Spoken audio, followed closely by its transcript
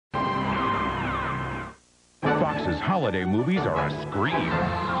Fox's holiday movies are a scream.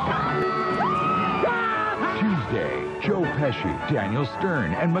 Tuesday, Joe Pesci, Daniel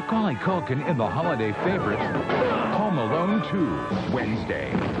Stern, and Macaulay Culkin in the holiday favorites, Home Alone 2.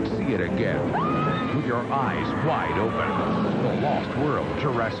 Wednesday, see it again with your eyes wide open. The Lost World,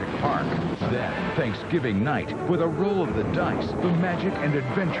 Jurassic Park. Then, Thanksgiving night, with a roll of the dice, the magic and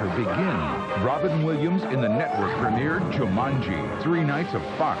adventure begin. Robin Williams in the network premiere Jumanji. 3 nights of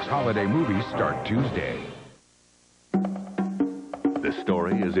Fox holiday movies start Tuesday. This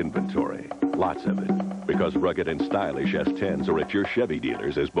story is inventory. Lots of it. Because rugged and stylish S10s are at your Chevy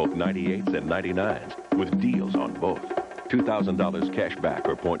dealers as both 98s and 99s, with deals on both. $2,000 cash back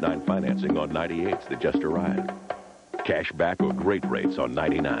or 0.9 financing on 98s that just arrived. Cash back or great rates on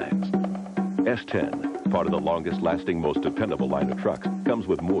 99s. S10, part of the longest-lasting, most dependable line of trucks, comes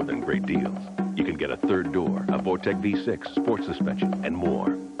with more than great deals. You can get a third door, a Vortec V6, sports suspension, and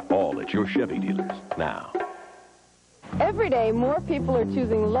more. All at your Chevy dealers now. Every day, more people are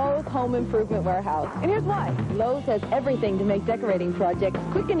choosing Lowe's Home Improvement Warehouse. And here's why. Lowe's has everything to make decorating projects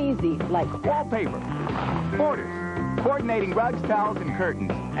quick and easy, like wallpaper, borders, coordinating rugs, towels, and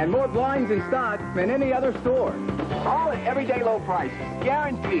curtains, and more blinds in stock than any other store. All at everyday low prices,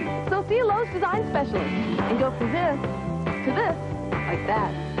 guaranteed. So see a Lowe's design specialist and go from this to this, like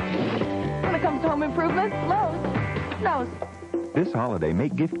that. When it comes to home improvement, Lowe's knows. This holiday,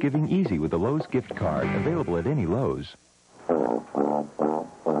 make gift-giving easy with the Lowe's gift card, available at any Lowe's.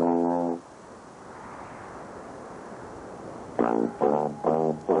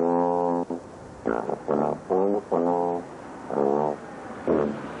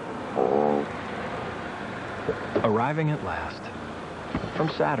 Arriving at last, from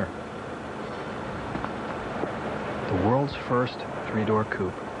Saturn. The world's first 3-door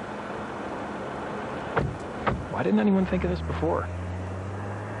coupe. Why didn't anyone think of this before?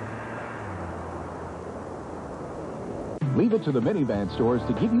 Leave it to the minivan stores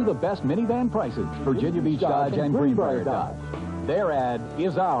to give you the best minivan prices. Virginia Beach Dodge and Greenbrier Dodge. Their ad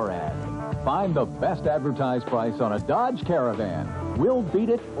is our ad. Find the best advertised price on a Dodge Caravan. We'll beat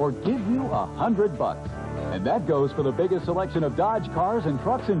it or give you $100. And that goes for the biggest selection of Dodge cars and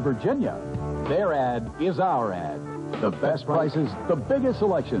trucks in Virginia. Their ad is our ad. The best prices, the biggest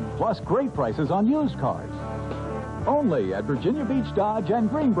selection, plus great prices on used cars. Only at Virginia Beach Dodge and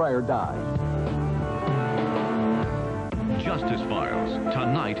Greenbrier Dodge. Justice Files,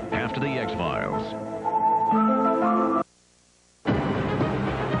 tonight after the X-Files.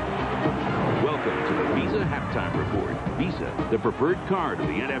 Welcome to the Visa Halftime Report. Visa, the preferred card of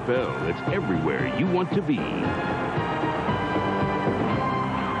the NFL. It's everywhere you want to be.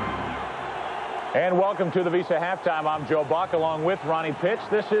 And welcome to the Visa Halftime. I'm Joe Buck along with Ronnie Pitch.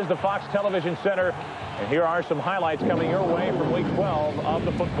 This is the Fox Television Center. And here are some highlights coming your way from Week 12 of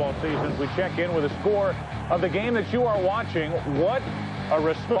the football season. We check in with a score of the game that you are watching. What a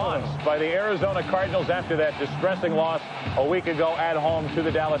response by the Arizona Cardinals after that distressing loss a week ago at home to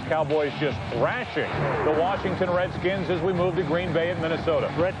the Dallas Cowboys, just thrashing the Washington Redskins as we move to Green Bay and Minnesota.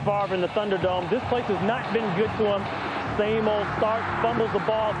 Brett Favre in the Thunderdome. This place has not been good to him. Same old start, fumbles the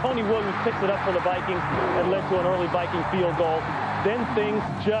ball. Tony Williams picks it up for the Vikings and led to an early Viking field goal. Then things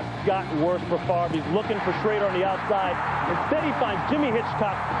just got worse for Favre. He's looking for Schrader on the outside. Instead, he finds Jimmy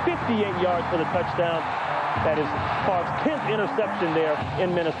Hitchcock 58 yards for the touchdown. That is Favre's 10th interception there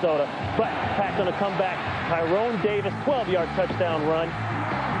in Minnesota. But Pack going to come back. Tyrone Davis, 12-yard touchdown run.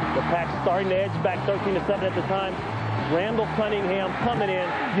 The Pack starting to edge back 13-7 at the time. Randall Cunningham coming in.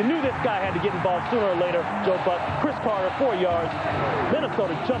 You knew this guy had to get involved sooner or later. Joe Buck, Cris Carter, 4 yards.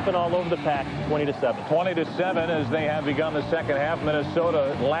 Minnesota jumping all over the Pack, 20-7. 20-7 as they have begun the second half.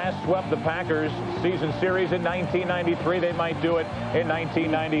 Minnesota last swept the Packers season series in 1993. They might do it in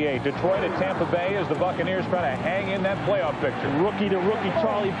 1998. Detroit at Tampa Bay as the Buccaneers try to hang in that playoff picture. Rookie to rookie,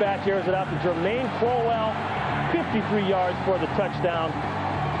 Charlie Batch airs it out to Jermaine Crowell, 53 yards for the touchdown.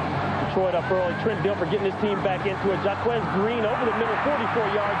 Detroit up early. Trent Dilfer getting his team back into it. Jaquez Green over the middle, 44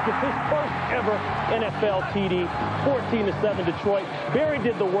 yards, gets his first ever NFL TD. 14-7 Detroit. Barry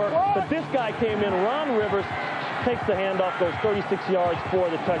did the work, but this guy came in. Ron Rivers takes the handoff, goes 36 yards for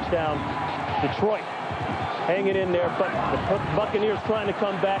the touchdown. Detroit hanging in there, but the Buccaneers trying to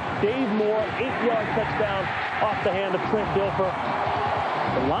come back. Dave Moore, 8-yard touchdown off the hand of Trent Dilfer.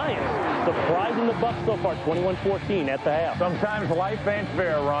 The Lions surprising the Bucs so far, 21-14 at the half. Sometimes life ain't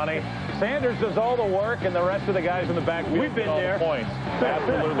fair, Ronnie. Sanders does all the work, and the rest of the guys in the backfield We've been all there. The points.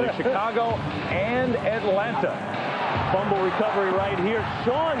 Absolutely. Chicago and Atlanta. Fumble recovery right here.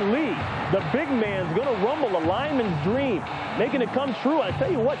 Sean Lee, the big man's going to rumble a lineman's dream, making it come true. I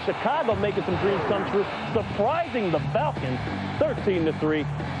tell you what, Chicago making some dreams come true, surprising the Falcons 13-3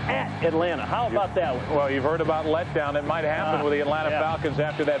 at Atlanta. How about that one? Well, you've heard about letdown. It might happen with the Atlanta Falcons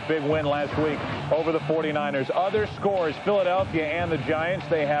after that big win last week over the 49ers. Other scores, Philadelphia and the Giants,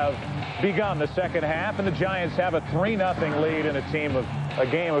 they have begun the second half, and the Giants have a 3-0 lead in a game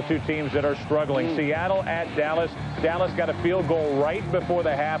of two teams that are struggling. Seattle at Dallas. Dallas got a field goal right before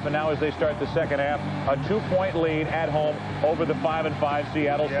the half, and now as they start the second half, a 2-point lead at home over the 5-5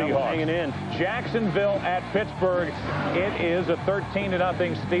 Seattle Seahawks. Hanging in. Jacksonville at Pittsburgh. It is a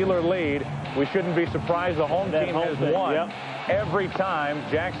 13-0 Steeler lead. We shouldn't be surprised the home team has won every time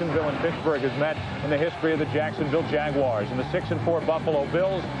Jacksonville and Pittsburgh has met in the history of the Jacksonville Jaguars. And the 6-4 Buffalo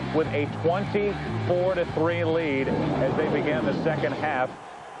Bills with a 24-3 lead as they begin the second half.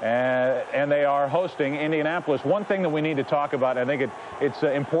 And they are hosting Indianapolis. One thing that we need to talk about, I think it's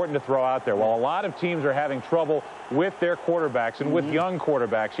important to throw out there. While a lot of teams are having trouble with their quarterbacks and with young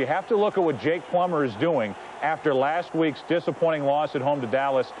quarterbacks, you have to look at what Jake Plummer is doing after last week's disappointing loss at home to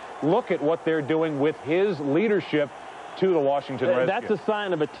Dallas. Look at what they're doing with his leadership to the Washington Redskins. That's a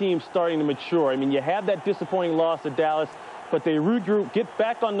sign of a team starting to mature. I mean, you had that disappointing loss at Dallas, but they regroup, get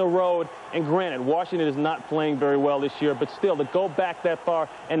back on the road, and granted, Washington is not playing very well this year, but still, to go back that far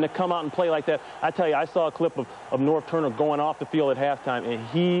and to come out and play like that, I tell you, I saw a clip of North Turner going off the field at halftime, and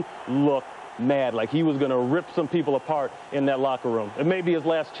he looked mad, like he was going to rip some people apart in that locker room. It may be his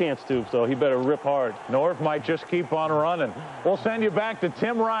last chance, too, so he better rip hard. North might just keep on running. We'll send you back to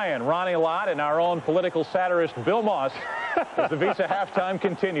Tim Ryan, Ronnie Lott, and our own political satirist, Bill Moss, as the Visa halftime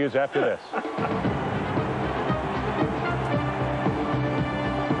continues after this.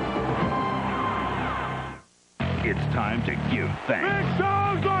 It's time to give thanks. Big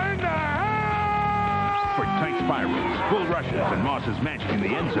shows are in the house! For tight spirals, bull rushes, and Moss's magic in the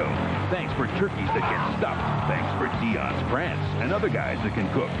end zone. Thanks for turkeys that get stuffed. Thanks for Dion's prance and other guys that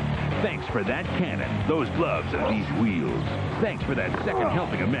can cook. Thanks for that cannon, those gloves, and these wheels. Thanks for that second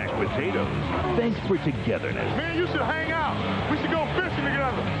helping of mashed potatoes. Thanks for togetherness. Man, you should hang out. We should go fishing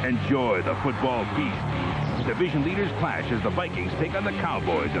together. Enjoy the football feast. Division leaders clash as the Vikings take on the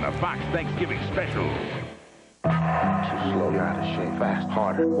Cowboys in a Fox Thanksgiving special. Too slow, you're out of shape. Fast,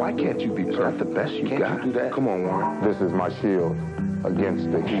 harder. Why can't you be perfect? The best you got? You do that? Come on, Warren. This is my shield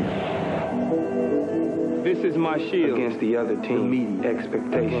against the heat. This is my shield against the other team, meeting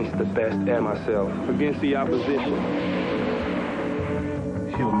expectations, against the best and myself, against the opposition.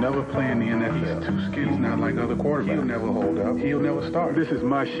 He'll never play in the NFL. He's too skinny. He's not like other quarterbacks. He'll never hold up. He'll never start. This is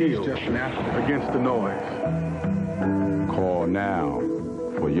my shield. He's just an athlete against the noise. Call now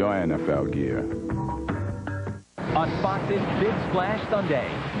for your NFL gear. On Fox's Big Splash Sunday,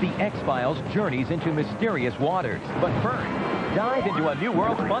 the X-Files journeys into mysterious waters. But first, dive into a new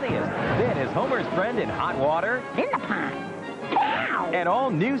world's funniest. Then is Homer's friend in hot water. In the pond. An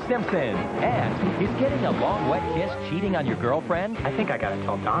all-new Simpsons. And is getting a long, wet kiss cheating on your girlfriend? I think I gotta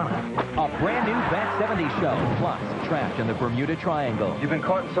tell Donna. A brand new Bat 70 show. Plus, trapped in the Bermuda Triangle. You've been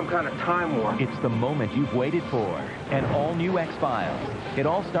caught in some kind of time warp. It's the moment you've waited for. An all-new X-Files. It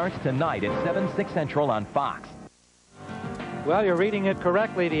all starts tonight at 7/6 Central on Fox. Well, you're reading it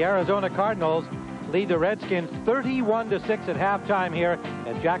correctly. The Arizona Cardinals lead the Redskins 31-6 at halftime here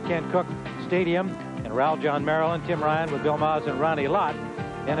at Jack Kent Cooke Stadium in Ralph-John, Maryland. Tim Ryan with Bill Maas and Ronnie Lott.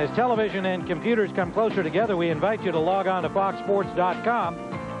 And as television and computers come closer together, we invite you to log on to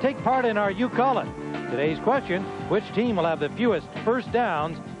foxsports.com. Take part in our You Call It. Today's question, which team will have the fewest first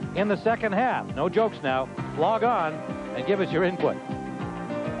downs in the second half? No jokes now. Log on and give us your input.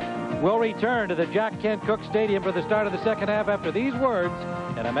 We'll return to the Jack Kent Cooke Stadium for the start of the second half after these words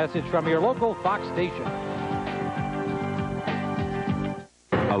and a message from your local Fox station.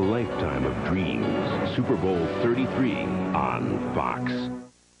 A lifetime of dreams. Super Bowl 33 on Fox.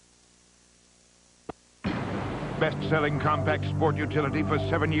 Best-selling compact sport utility for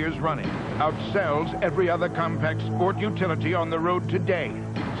 7 years running. Outsells every other compact sport utility on the road today.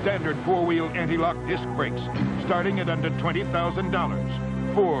 Standard four-wheel anti-lock disc brakes starting at under $20,000.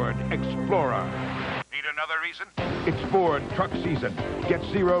 Ford Explorer. Need another reason? It's Ford truck season. Get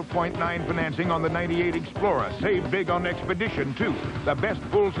 0.9 financing on the 98 Explorer. Save big on Expedition, too. The best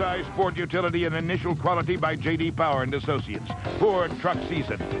full-size sport utility and initial quality by J.D. Power and Associates. Ford truck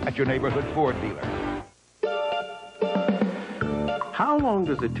season at your neighborhood Ford dealer. How long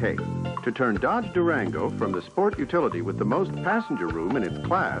does it take to turn Dodge Durango from the sport utility with the most passenger room in its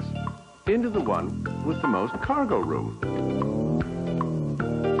class into the one with the most cargo room?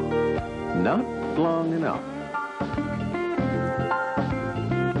 Not long enough.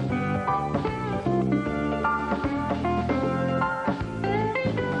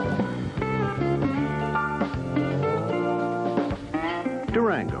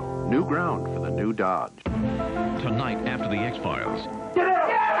 new ground for the new Dodge. Tonight after the X-Files.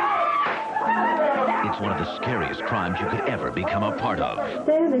 It's one of the scariest crimes you could ever become a part of.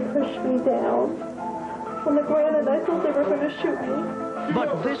 Then they pushed me down on the ground, and I thought they were going to shoot me.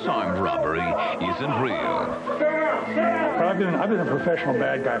 But this armed robbery isn't real. I've been a professional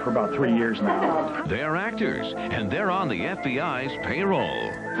bad guy for about 3 years now. They're actors, and they're on the FBI's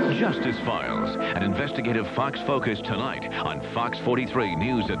payroll. Justice Files, an investigative Fox focus tonight on Fox 43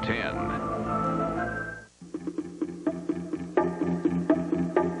 News at 10.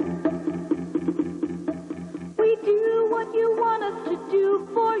 We do what you want us to do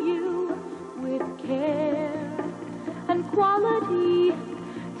for you with care and quality.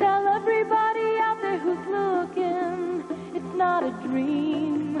 Tell everybody out there who's looking, it's not a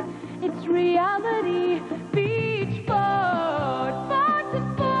dream, it's reality. Beachford, Fox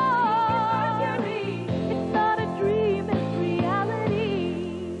and Ford. It's not a dream, it's reality.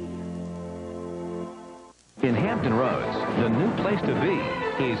 In Hampton Roads, the new place to be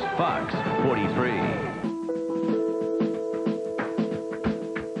is Fox 43.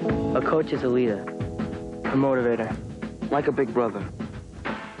 A coach is a leader, a motivator, like a big brother.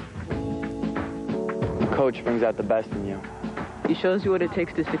 A coach brings out the best in you. He shows you what it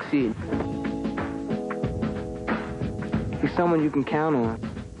takes to succeed. He's someone you can count on.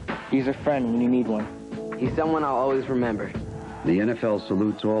 He's a friend when you need one. He's someone I'll always remember. The NFL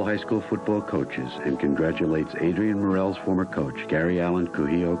salutes all high school football coaches and congratulates Adrian Morrell's former coach, Gary Allen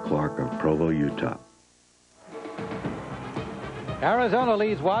Cujillo Clark of Provo, Utah. Arizona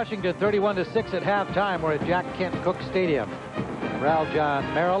leads Washington 31-6 at halftime. We're at Jack Kent Cook Stadium.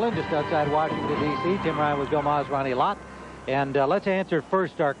 Raljohn, Maryland, just outside Washington, D.C. Tim Ryan with Bill Maas, Ronnie Lott. And let's answer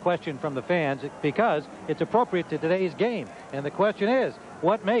first our question from the fans, because it's appropriate to today's game. And the question is,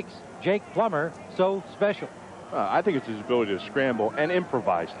 what makes Jake Plummer so special? I think it's his ability to scramble and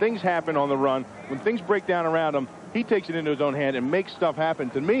improvise. Things happen on the run. When things break down around him, he takes it into his own hand and makes stuff happen.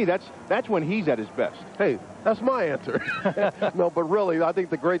 To me, that's when he's at his best. Hey, that's my answer. No, but really, I think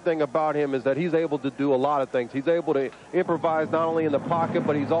the great thing about him is that he's able to do a lot of things. He's able to improvise not only in the pocket,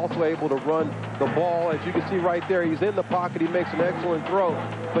 but he's also able to run the ball. As you can see right there, he's in the pocket. He makes an excellent throw.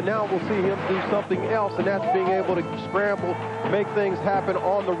 But now we'll see him do something else, and that's being able to scramble, make things happen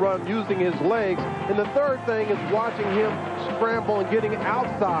on the run using his legs. And the third thing is watching him scramble and getting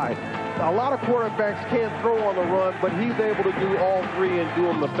outside. A lot of quarterbacks can't throw on the run, but he's able to do all three and do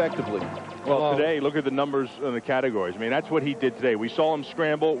them effectively. Well, today, look at the numbers in the categories. I mean, that's what he did today. We saw him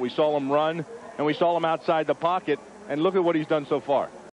scramble, we saw him run, and we saw him outside the pocket, and look at what he's done so far.